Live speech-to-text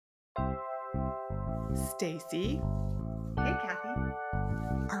Stacy, Hey, Kathy.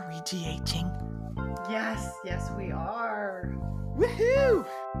 are we GHing? Yes, we are. Woohoo!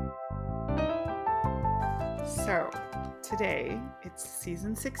 So, today it's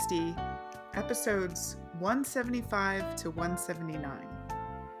season 60, episodes 175 to 179.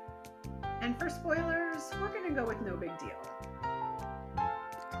 And for spoilers, we're going to go with no big deal.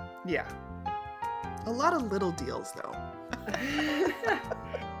 Yeah. A lot of little deals, though.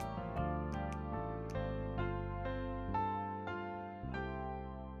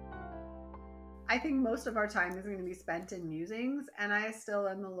 I think most of our time is going to be spent in musings, and I still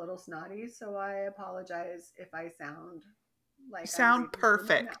am a little snotty, so I apologize if I sound like You sound I'm breathing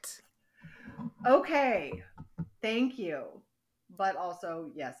through my perfect. mouth. Okay, thank you. But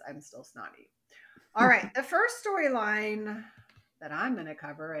also, yes, I'm still snotty. All right, the first storyline that I'm going to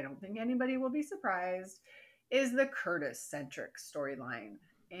cover, I don't think anybody will be surprised, is the Curtis-centric storyline.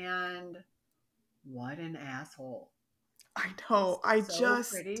 And what an asshole. I He's know. I so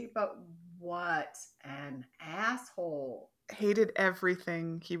just pretty, but what an asshole. hated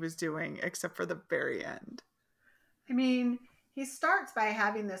everything he was doing except for the very end. I mean, he starts by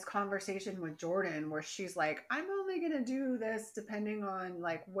having this conversation with Jordan where she's like, I'm only going to do this depending on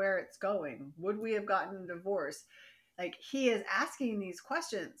like where it's going. Would we have gotten a divorce? Like he is asking these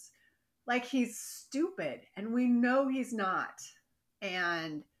questions like he's stupid and we know he's not.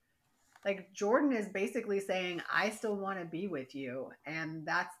 And like Jordan is basically saying, I still want to be with you. And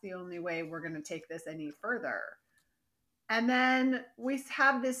that's the only way we're going to take this any further. And then we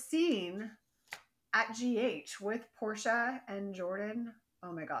have this scene at GH with Portia and Jordan.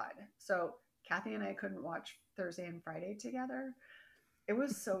 Oh my God. So Kathy and I couldn't watch Thursday and Friday together. It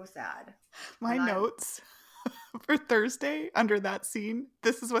was so sad. My And notes for Thursday under that scene,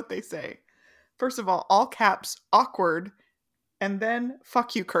 this is what they say. First of all caps, awkward, and then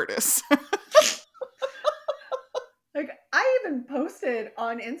fuck you, Curtis. like I even posted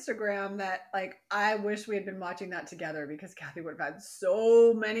on Instagram that like I wish we had been watching that together because Kathy would have had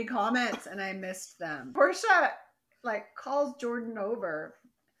so many comments and I missed them. Portia like calls Jordan over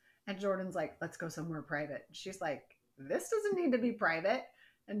and Jordan's like, let's go somewhere private. She's like, this doesn't need to be private.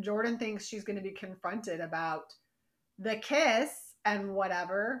 And Jordan thinks she's going to be confronted about the kiss and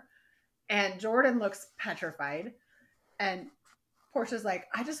whatever. And Jordan looks petrified. And Portia's like,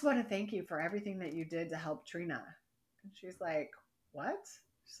 I just want to thank you for everything that you did to help Trina. And she's like, what?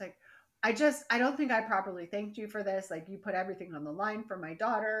 She's like, I don't think I properly thanked you for this. Like, you put everything on the line for my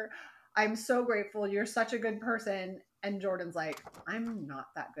daughter. I'm so grateful. You're such a good person. And Jordan's like, I'm not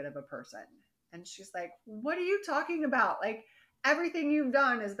that good of a person. And she's like, what are you talking about? Like, everything you've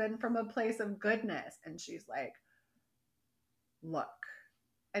done has been from a place of goodness. And she's like, look.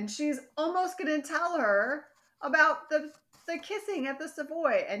 And she's almost going to tell her about the kissing at the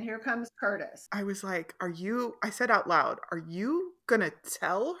Savoy. And here comes Curtis. I was like, I said out loud, are you gonna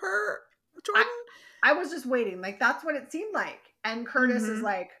tell her, I, Jordan? I was just waiting. Like, that's what it seemed like. And Curtis is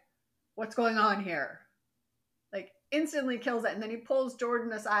like, what's going on here? Like, instantly kills it. And then he pulls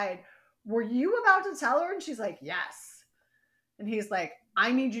Jordan aside. Were you about to tell her? And she's like, yes. And he's like,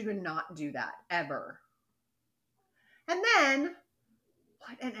 I need you to not do that ever. And then,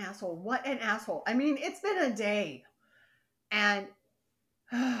 what an asshole. What an asshole. I mean, it's been a day. And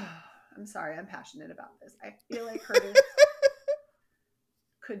I'm sorry, I'm passionate about this. I feel like Curtis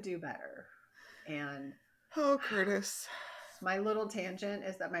could do better. And Oh, Curtis. my little tangent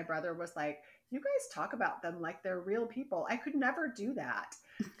is that my brother was like, you guys talk about them like they're real people. I could never do that.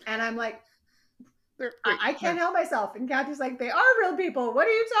 And I'm like, I can't help myself. And Kathy's like, they are real people. What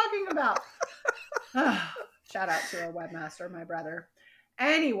are you talking about? Shout out to our webmaster, my brother.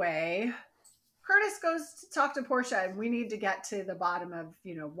 Anyway, Curtis goes to talk to Portia, and we need to get to the bottom of,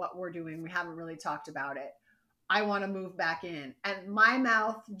 what we're doing. We haven't really talked about it. I want to move back in. And my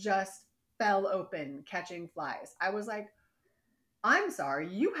mouth just fell open, catching flies. I was like, I'm sorry,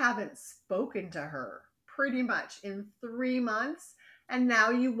 you haven't spoken to her pretty much in 3 months, and now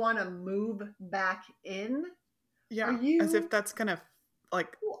you want to move back in? Yeah, as if that's gonna,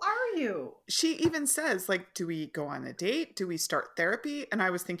 like, who are you? She even says, like, do we go on a date? Do we start therapy? And I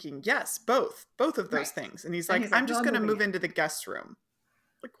was thinking, yes, both of those things. And he's like, I'm just gonna move into the guest room.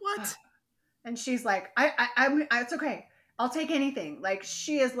 Like, what? And she's like, I it's okay. I'll take anything. Like,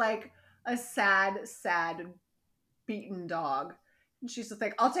 she is like a sad, beaten dog. And she's just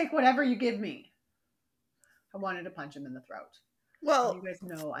like, I'll take whatever you give me. I wanted to punch him in the throat. Well, you guys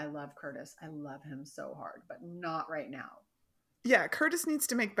know I love Curtis. I love him so hard, but not right now. Yeah, Curtis needs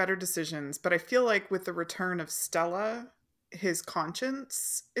to make better decisions, but I feel like with the return of Stella, his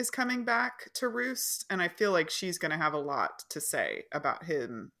conscience is coming back to roost, and I feel like she's going to have a lot to say about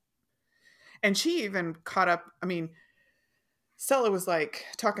him And she even caught up. I mean, Stella was like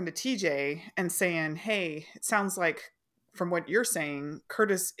talking to TJ and saying, hey, it sounds like from what you're saying,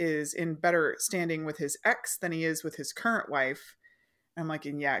 Curtis is in better standing with his ex than he is with his current wife. I'm like,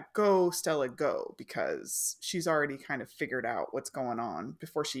 and yeah, go Stella, go, because she's already kind of figured out what's going on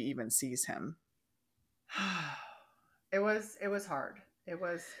before she even sees him. It was hard. It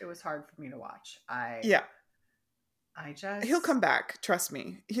was hard for me to watch. Yeah. He'll come back, trust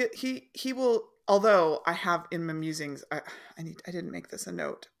me. He will. Although I have in my musings, I didn't make this a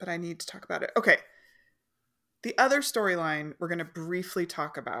note, but I need to talk about it. Okay. The other storyline we're going to briefly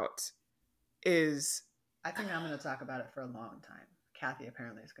talk about is... I think I'm going to talk about it for a long time. Kathy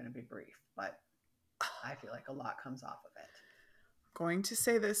apparently is going to be brief, but I feel like a lot comes off of it. I'm going to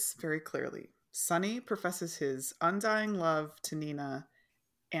say this very clearly. Sonny professes his undying love to Nina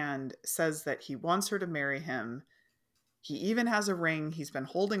and says that he wants her to marry him. He even has a ring he's been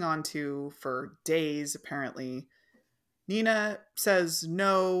holding on to for days, apparently. Nina says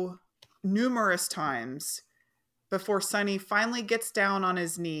no numerous times before Sonny finally gets down on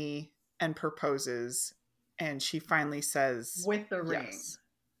his knee and proposes. And she finally says, with the ring. Yes.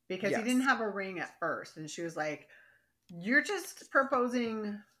 Because he didn't have a ring at first. And she was like, you're just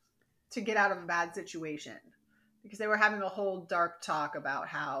proposing to get out of a bad situation. Because they were having a whole dark talk about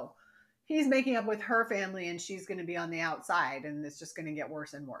how he's making up with her family and she's going to be on the outside and it's just going to get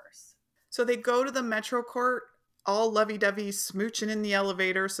worse and worse. So they go to the Metro Court, all lovey-dovey, smooching in the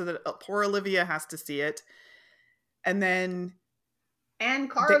elevator so that poor Olivia has to see it. And then...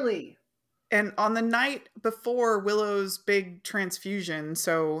 And Carly. And on the night before Willow's big transfusion,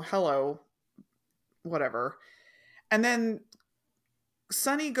 so hello, whatever. And then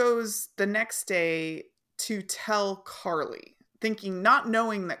Sonny goes the next day to tell Carly, not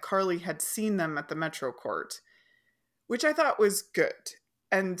knowing that Carly had seen them at the Metro Court, which I thought was good.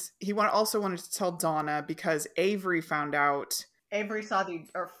 And he also wanted to tell Donna because Avery found out. Avery saw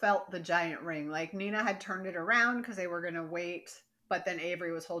felt the giant ring. Like Nina had turned it around because they were going to wait. But then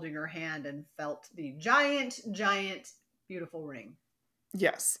Avery was holding her hand and felt the giant, beautiful ring.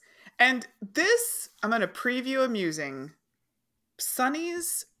 Yes. And this, I'm going to preview a musing.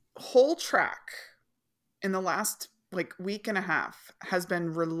 Sonny's whole track in the last week and a half has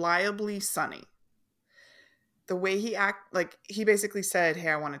been reliably Sonny. The way he he basically said,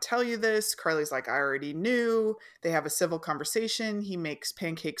 hey, I want to tell you this. Carly's like, I already knew. They have a civil conversation. He makes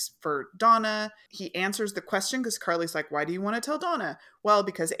pancakes for Donna. He answers the question because Carly's like, why do you want to tell Donna? Well,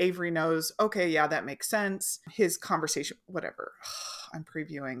 because Avery knows, okay, yeah, that makes sense. His conversation, whatever. I'm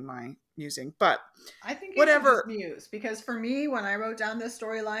previewing my musing, but I think you should just muse, because for me, when I wrote down this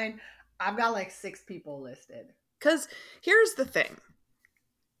storyline, I've got 6 people listed. Because here's the thing.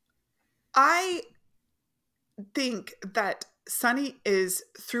 I think that Sonny is,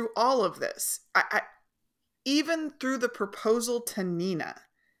 through all of this, I even through the proposal to Nina,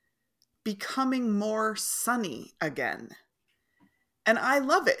 becoming more Sonny again. And I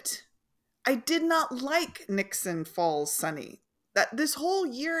love it. I did not like Nixon Falls Sonny. That this whole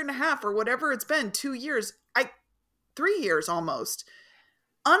year and a half or whatever it's been, 2 years, 3 years almost,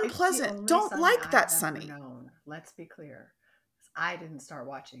 unpleasant. Don't like that Sonny. Let's be clear. I didn't start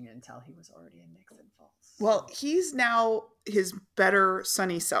watching it until he was already in Nixon Falls. Well, he's now his better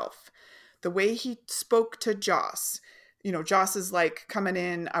Sonny self. The way he spoke to Joss, Joss is like, coming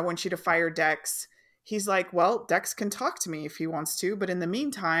in, I want you to fire Dex. He's like, well, Dex can talk to me if he wants to, but in the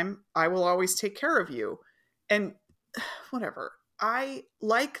meantime, I will always take care of you. And whatever. I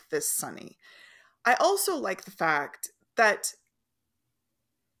like this Sonny. I also like the fact that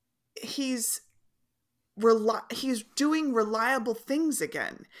he's doing reliable things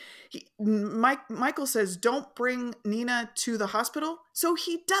again. Michael says, don't bring Nina to the hospital. So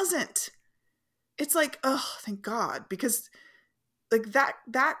he doesn't. It's like, oh, thank God. Because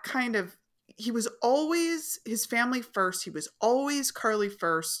that kind of, he was always his family first. He was always Carly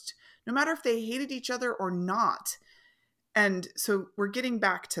first, no matter if they hated each other or not. And so we're getting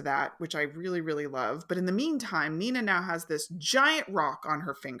back to that, which I really, really love. But in the meantime, Nina now has this giant rock on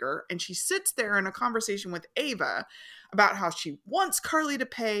her finger, and she sits there in a conversation with Ava about how she wants Carly to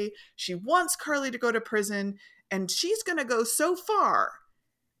pay, she wants Carly to go to prison, and she's going to go so far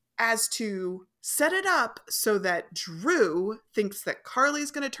as to set it up so that Drew thinks that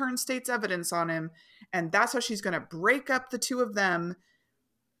Carly's going to turn state's evidence on him, and that's how she's going to break up the two of them.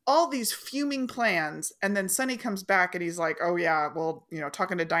 All these fuming plans, and then Sonny comes back and he's like, oh yeah, well,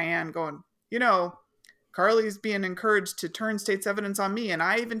 talking to Diane going, Carly's being encouraged to turn state's evidence on me, and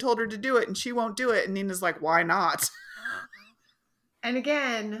I even told her to do it and she won't do it. And Nina's like, why not? And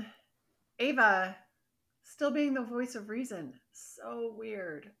again, Ava still being the voice of reason. So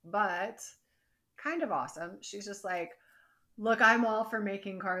weird. But kind of awesome. She's just like, look, I'm all for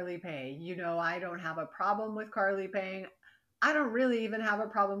making Carly pay. You know, I don't have a problem with Carly paying. I don't really even have a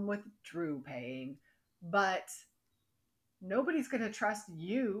problem with Drew paying, but nobody's going to trust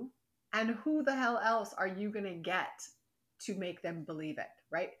you. And who the hell else are you going to get to make them believe it,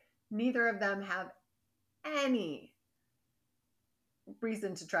 right? Neither of them have any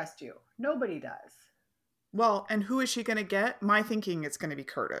reason to trust you. Nobody does. Well, and who is she going to get? My thinking it's going to be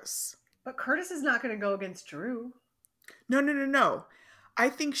Curtis. But Curtis is not going to go against Drew. No. I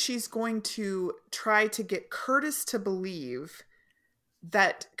think she's going to try to get Curtis to believe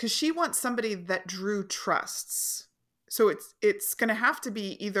that, because she wants somebody that Drew trusts. So it's going to have to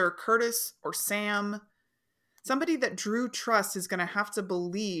be either Curtis or Sam. Somebody that Drew trusts is going to have to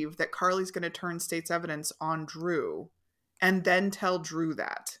believe that Carly's going to turn state's evidence on Drew and then tell Drew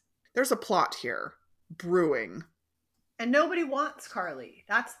that. There's a plot here brewing. And nobody wants Carly.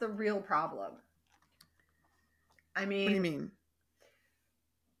 That's the real problem. I mean, what do you mean?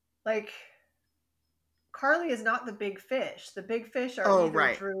 Like, Carly is not the big fish. The big fish are either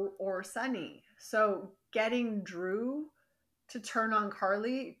right. Drew or Sonny. So getting Drew to turn on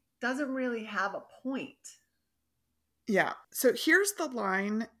Carly doesn't really have a point. Yeah. So here's the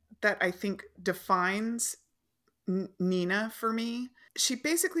line that I think defines Nina for me. She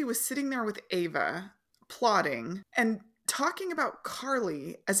basically was sitting there with Ava, plotting and talking about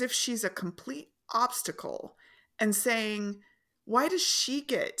Carly as if she's a complete obstacle and saying, why does she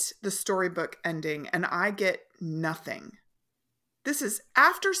get the storybook ending and I get nothing? This is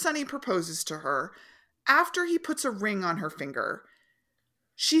after Sonny proposes to her, after he puts a ring on her finger.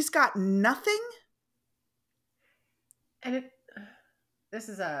 She's got nothing? And this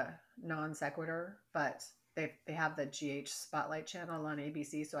is a non sequitur, but they have the GH Spotlight channel on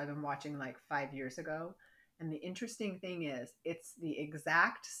ABC, so I've been watching like 5 years ago. And the interesting thing is, it's the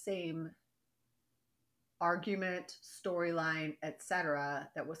exact same argument, storyline, etc.,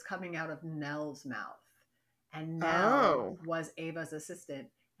 that was coming out of Nell's mouth. And Nell was Ava's assistant.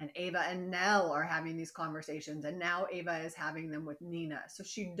 And Ava and Nell are having these conversations. And now Ava is having them with Nina. So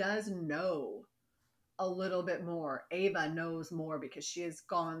she does know a little bit more. Ava knows more because she has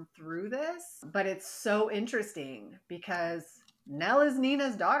gone through this. But it's so interesting because Nell is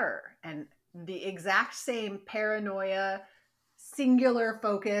Nina's daughter. And the exact same paranoia, singular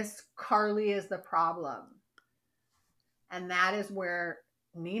focus, Carly is the problem. And that is where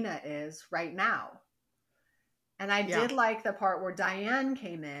Nina is right now. And I did like the part where Diane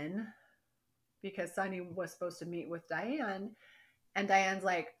came in because Sonny was supposed to meet with Diane. And Diane's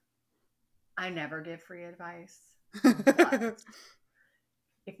like, I never give free advice. But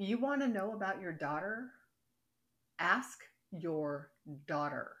if you want to know about your daughter, ask your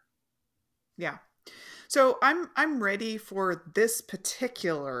daughter. Yeah. So I'm ready for this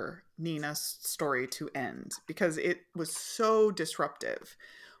particular Nina story to end because it was so disruptive.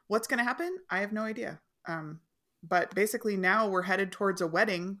 What's going to happen? I have no idea. But basically now we're headed towards a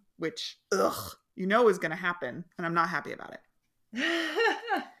wedding, which, is going to happen. And I'm not happy about it.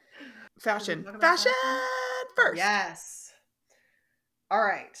 Fashion first. Yes. All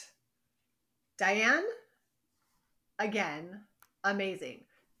right. Diane, again, amazing.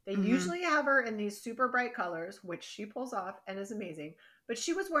 They usually have her in these super bright colors, which she pulls off and is amazing. But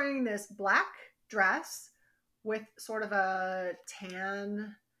she was wearing this black dress with sort of a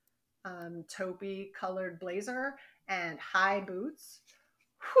tan, taupey colored blazer and high boots.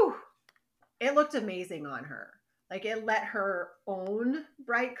 Whew. It looked amazing on her. Like, it let her own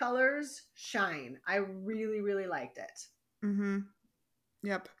bright colors shine. I really, really liked it.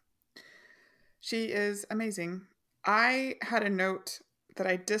 Yep. She is amazing. I had a note that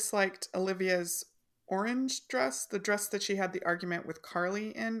I disliked Olivia's orange dress, the dress that she had the argument with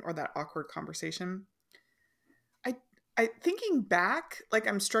Carly in, or that awkward conversation. I thinking back, like,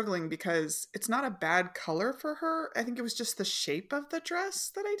 I'm struggling because it's not a bad color for her. I think it was just the shape of the dress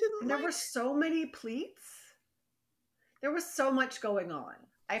that I didn't like. There were so many pleats. There was so much going on.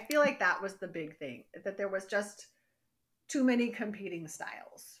 I feel like that was the big thing, that there was just too many competing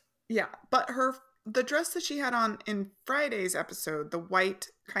styles. Yeah, but the dress that she had on in Friday's episode, the white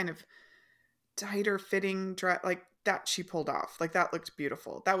kind of tighter fitting dress, like that she pulled off. Like, that looked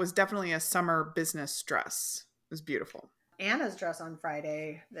beautiful. That was definitely a summer business dress. It was beautiful. Anna's dress on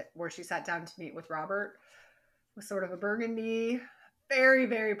Friday, where she sat down to meet with Robert, was sort of a burgundy. Very,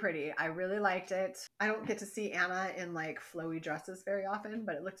 very pretty. I really liked it. I don't get to see Anna in like flowy dresses very often,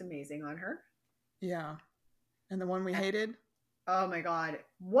 but it looked amazing on her. Yeah. And the one we hated? Oh my God.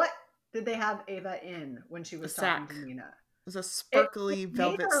 What did they have Ava in when she was talking to Nina? It was a sparkly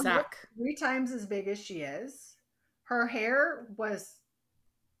velvet sack. 3 times as big as she is. Her hair was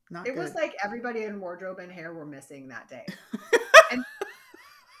Not It was good. like everybody in wardrobe and hair were missing that day.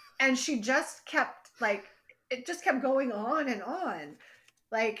 And she just kept like it just kept going on and on.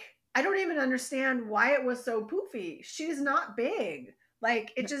 Like I don't even understand why it was so poofy. She's not big.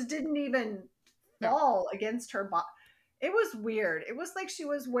 Like it No. just didn't even No. fall against her body. It was weird. It was like she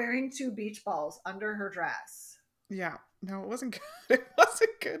was wearing two beach balls under her dress. Yeah. No, it wasn't good. It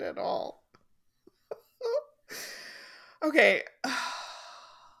wasn't good at all. Okay. I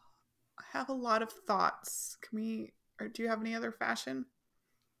have a lot of thoughts. Can we, or do you have any other fashion?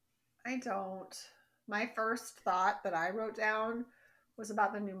 I don't. My first thought that I wrote down was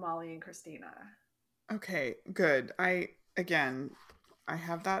about the new Molly and Christina. Okay, good. Again, I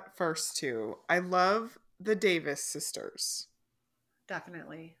have that first too. I love the Davis sisters.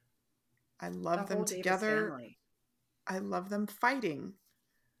 Definitely. I The love them whole Davis together. family. I love them fighting.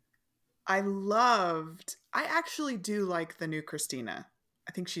 I actually do like the new Christina.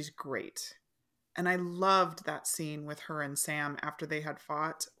 I think she's great. And I loved that scene with her and Sam after they had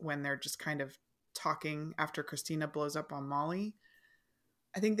fought when they're just kind of talking after Christina blows up on Molly.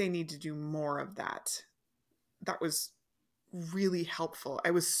 I think they need to do more of that. That was really helpful.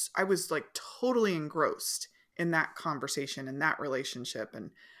 I was like totally engrossed in that conversation and that relationship,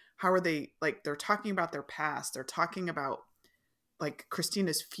 and how are they, like, they're talking about their past, they're talking about like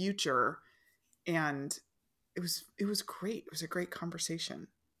Christina's future, and it was great. It was a great conversation.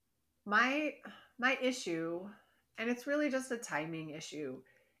 My my issue, and it's really just a timing issue,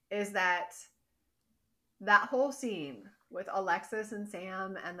 is that whole scene with Alexis and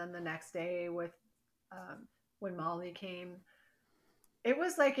Sam, and then the next day with when Molly came, it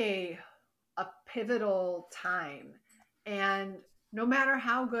was like a pivotal time, and no matter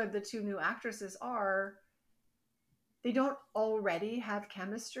how good the two new actresses are, they don't already have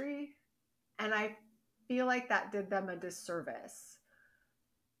chemistry, and I feel like that did them a disservice.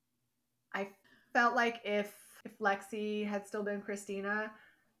 I felt like if Lexi had still been Christina,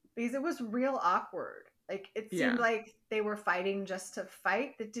 because it was real awkward. Like it seemed Yeah. like they were fighting just to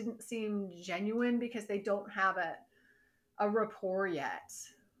fight. That didn't seem genuine because they don't have a rapport yet.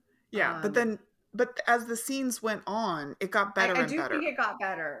 Yeah, Um, but as the scenes went on, it got better I and do think better. it got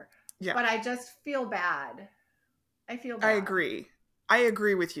better, Yeah. but I just feel bad. I feel I bad. agree. I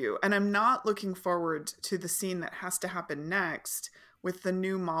agree with you. And I'm not looking forward to the scene that has to happen next with the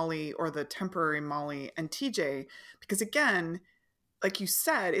new Molly or the temporary Molly and TJ, because again, like you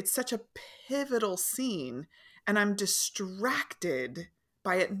said, it's such a pivotal scene, and I'm distracted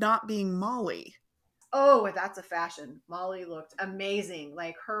by it not being Molly. Oh, that's a fashion. Molly looked amazing.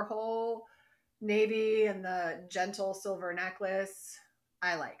 Like her whole navy and the gentle silver necklace.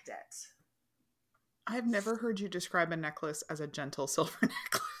 I liked it. I've never heard you describe a necklace as a gentle silver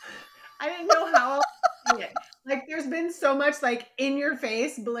necklace. I didn't know how else to say it. Like there's been so much like in your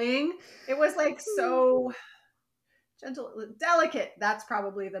face bling. It was like so gentle, delicate. That's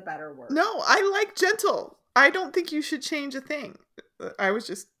probably the better word. No, I like gentle. I don't think you should change a thing. It's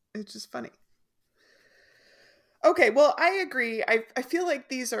just funny. Okay, well, I agree. I feel like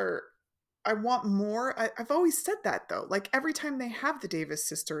these are, I want more. I've always said that though. Like every time they have the Davis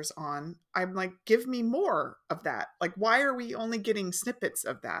sisters on, I'm like, give me more of that. Like, why are we only getting snippets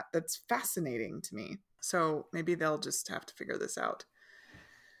of that? That's fascinating to me. So maybe they'll just have to figure this out.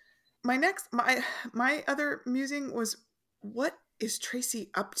 My other musing was, what is Tracy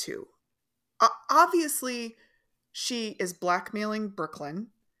up to? Obviously, she is blackmailing Brooklyn.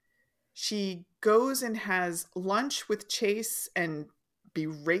 She goes and has lunch with Chase and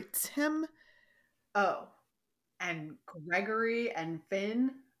berates him. Oh, and Gregory and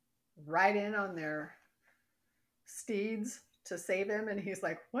Finn ride in on their steeds to save him, and he's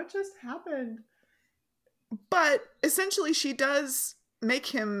like, "What just happened?" But essentially, she does make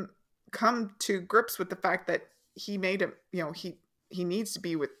him come to grips with the fact that he made him, he needs to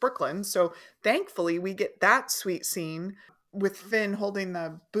be with Brooklyn. So thankfully, we get that sweet scene with Finn holding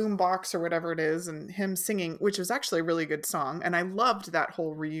the boom box or whatever it is and him singing, which was actually a really good song. And I loved that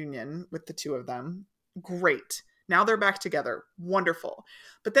whole reunion with the two of them. Great. Now they're back together. Wonderful.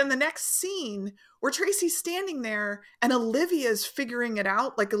 But then the next scene where Tracy's standing there and Olivia's figuring it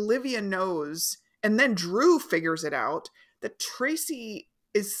out, like Olivia knows, and then Drew figures it out that Tracy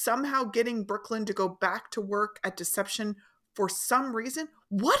is somehow getting Brooklyn to go back to work at Deception for some reason.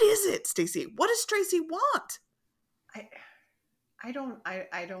 What is it, Stacey? What does Tracy want? I I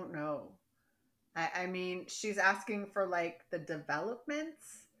don't know. I mean, she's asking for like the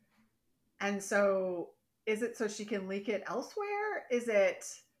developments, and so is it so she can leak it elsewhere? Is it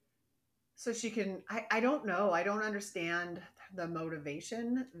so she can? I don't know. I don't understand the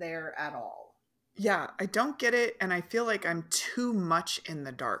motivation there at all. Yeah, I don't get it, and I feel like I'm too much in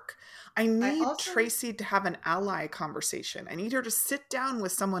the dark. I I need also, Tracy to have an ally conversation. I need her to sit down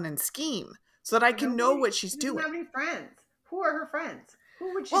with someone and scheme so that I but can know nobody, what she's she doesn't doing. have any friends. Who are her friends?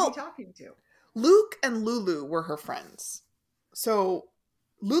 Who would she be Well, talking to? Luke and Lulu were her friends. So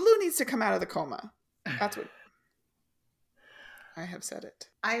Lulu needs to come out of the coma. That's what I have said it.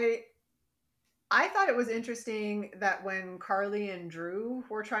 I I thought it was interesting that when Carly and Drew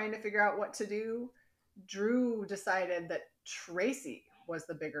were trying to figure out what to do, Drew decided that Tracy was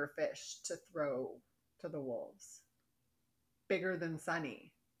the bigger fish to throw to the wolves, bigger than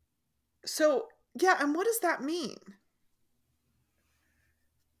Sunny. So, yeah, and what does that mean?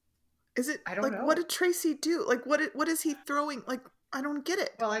 Is it I don't like what know. did Tracy do? Like what is he throwing? Like I don't get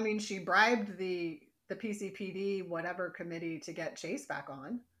it. Well, I mean, she bribed the PCPD whatever committee to get Chase back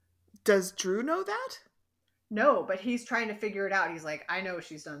on. Does Drew know that? No, but he's trying to figure it out. He's like, I know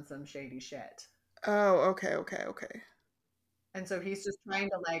she's done some shady shit. Oh, okay, okay, okay. And so he's just trying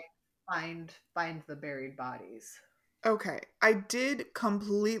to like find the buried bodies. Okay. I did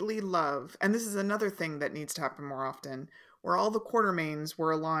completely love, and this is another thing that needs to happen more often, where all the Quartermains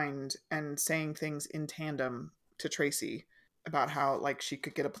were aligned and saying things in tandem to Tracy about how like she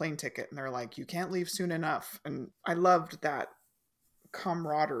could get a plane ticket and they're like, you can't leave soon enough. And I loved that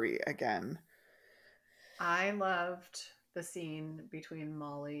camaraderie again. I loved the scene between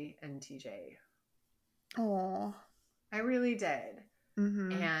Molly and TJ. Oh. I really did.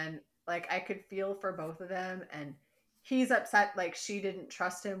 Mm-hmm. And like I could feel for both of them, and he's upset like she didn't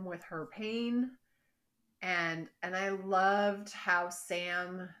trust him with her pain. And I loved how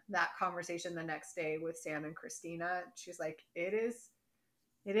Sam, that conversation the next day with Sam and Christina, she's like, it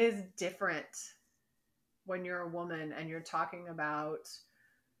is different when you're a woman and you're talking about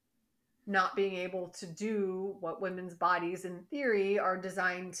not being able to do what women's bodies in theory are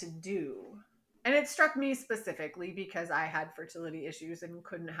designed to do. And it struck me specifically because I had fertility issues and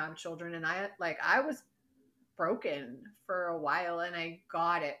couldn't have children, and I was broken for a while, and I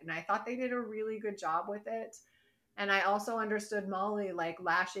got it, and I thought they did a really good job with it. And I also understood Molly like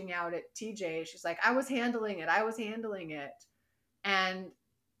lashing out at TJ. She's like, I was handling it. And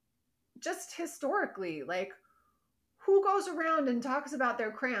just historically, like, who goes around and talks about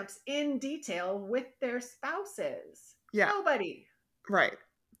their cramps in detail with their spouses? Yeah, Nobody. right.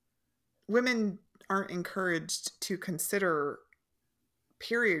 Women aren't encouraged to consider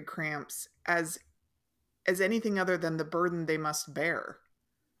period cramps as anything other than the burden they must bear.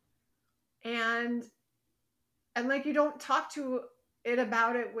 And like you don't talk to it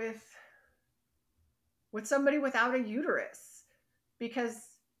about it with somebody without a uterus because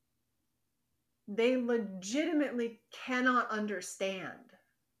they legitimately cannot understand.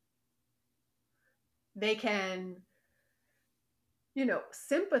 They can,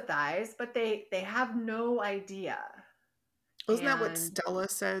 sympathize, but they have no idea. Wasn't that what And Stella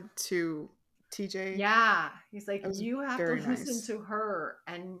said to TJ? yeah, he's like, That was you have to very listen nice. to her,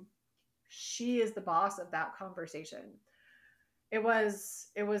 and she is the boss of that conversation. It was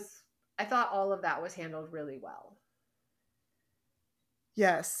I thought all of that was handled really well.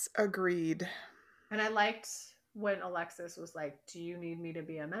 Yes, agreed. And I liked when Alexis was like, do you need me to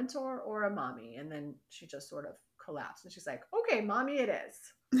be a mentor or a mommy? And then she just sort of collapsed and she's like, okay, mommy, it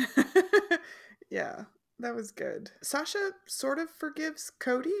is. Yeah, that was good. Sasha sort of forgives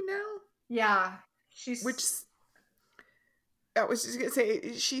Cody now, Yeah, which she's I was just gonna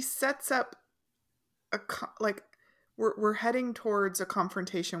say she sets up like we're heading towards a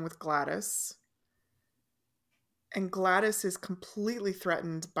confrontation with Gladys, and Gladys is completely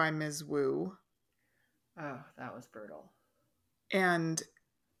threatened by Ms. Wu, oh, that was brutal. and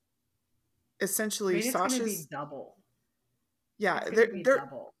I essentially mean, it's going to be Sasha's double. yeah It's going to be they're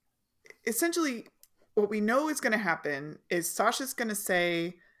double. essentially what we know is going to happen is Sasha's going to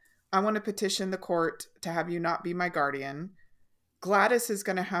say, I want to petition the court to have you not be my guardian. Gladys is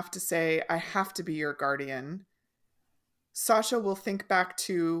going to have to say, I have to be your guardian. Sasha will think back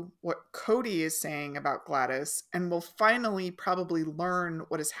to what Cody is saying about Gladys and will finally probably learn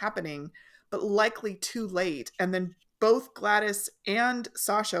what is happening, but likely too late. And then both Gladys and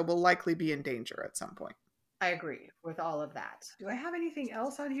Sasha will likely be in danger at some point. I agree with all of that. Do I have anything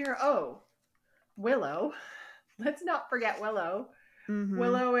else on here? Oh, Willow. Let's not forget Willow. Mm-hmm.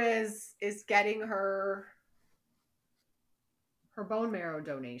 Willow is getting her bone marrow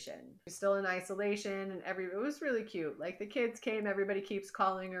donation. She's still in isolation, and it was really cute. Like the kids came, everybody keeps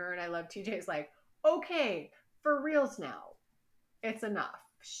calling her, and I love TJ's like, okay, for reals now. It's enough.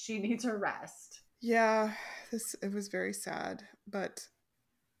 She needs her rest. Yeah, it was very sad, but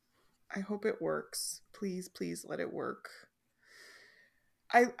I hope it works. Please, please let it work.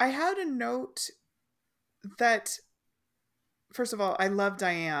 I had a note that, first of all, I love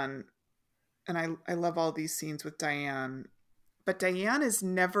Diane, and I love all these scenes with Diane, but Diane is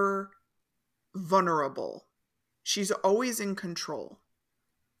never vulnerable. She's always in control.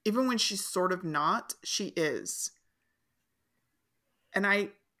 Even when she's sort of not, she is. And I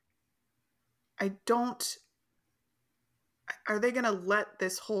don't, are they going to let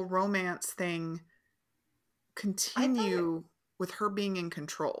this whole romance thing continue with her being in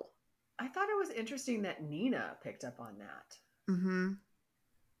control? I thought it was interesting that Nina picked up on that. Mm-hmm.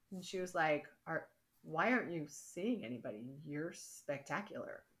 And she was like, why aren't you seeing anybody? You're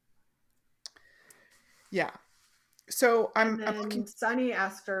spectacular. Yeah. So I'm looking. Sunny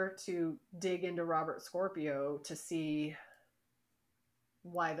asked her to dig into Robert Scorpio to see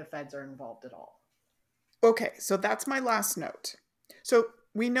why the feds are involved at all. Okay, so that's my last note. So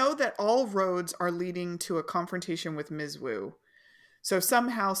we know that all roads are leading to a confrontation with Ms. Wu. So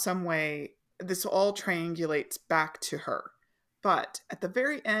somehow, some way, this all triangulates back to her. But at the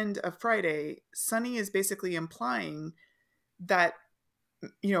very end of Friday, Sunny is basically implying that,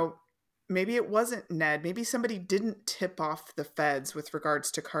 maybe it wasn't Ned. Maybe somebody didn't tip off the feds with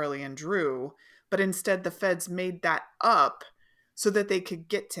regards to Carly and Drew, but instead the feds made that up so that they could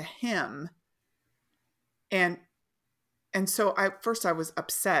get to him. And so I was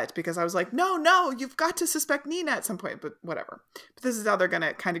upset because I was like, no, you've got to suspect Nina at some point, but whatever. But this is how they're going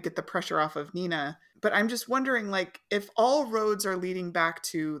to kind of get the pressure off of Nina. But I'm just wondering, like, if all roads are leading back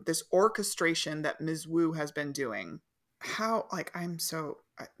to this orchestration that Ms. Wu has been doing, how, like,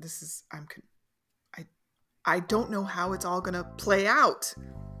 I don't know how it's all going to play out.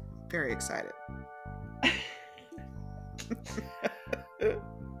 Very excited.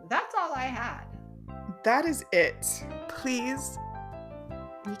 That's all I had. That is it. Please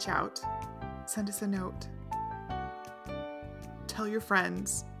reach out, send us a note, tell your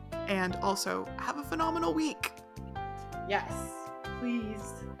friends, and also have a phenomenal week. Yes, please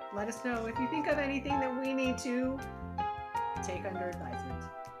let us know if you think of anything that we need to take under advisement.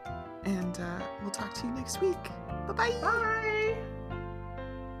 And we'll talk to you next week. Bye-bye. Bye.